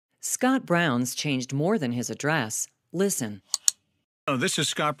Scott Brown's changed more than his address. Listen. Oh, this is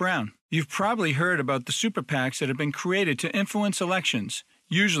Scott Brown. You've probably heard about the super PACs that have been created to influence elections,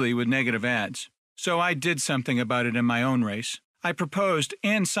 usually with negative ads. So I did something about it in my own race. I proposed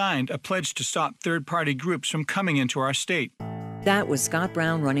and signed a pledge to stop third-party groups from coming into our state. That was Scott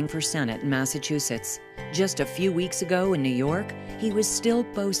Brown running for Senate in Massachusetts. Just a few weeks ago in New York, he was still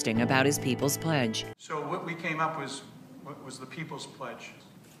boasting about his People's Pledge. So what we came up with was the People's Pledge.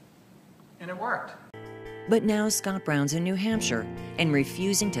 And it worked. But now Scott Brown's in New Hampshire and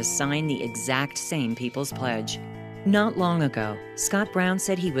refusing to sign the exact same People's Pledge. Not long ago, Scott Brown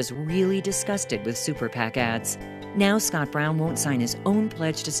said he was really disgusted with super PAC ads. Now Scott Brown won't sign his own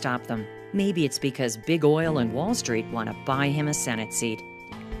pledge to stop them. Maybe it's because Big Oil and Wall Street want to buy him a Senate seat.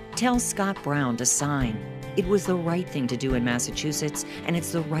 Tell Scott Brown to sign. It was the right thing to do in Massachusetts, and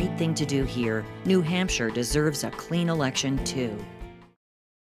it's the right thing to do here. New Hampshire deserves a clean election, too.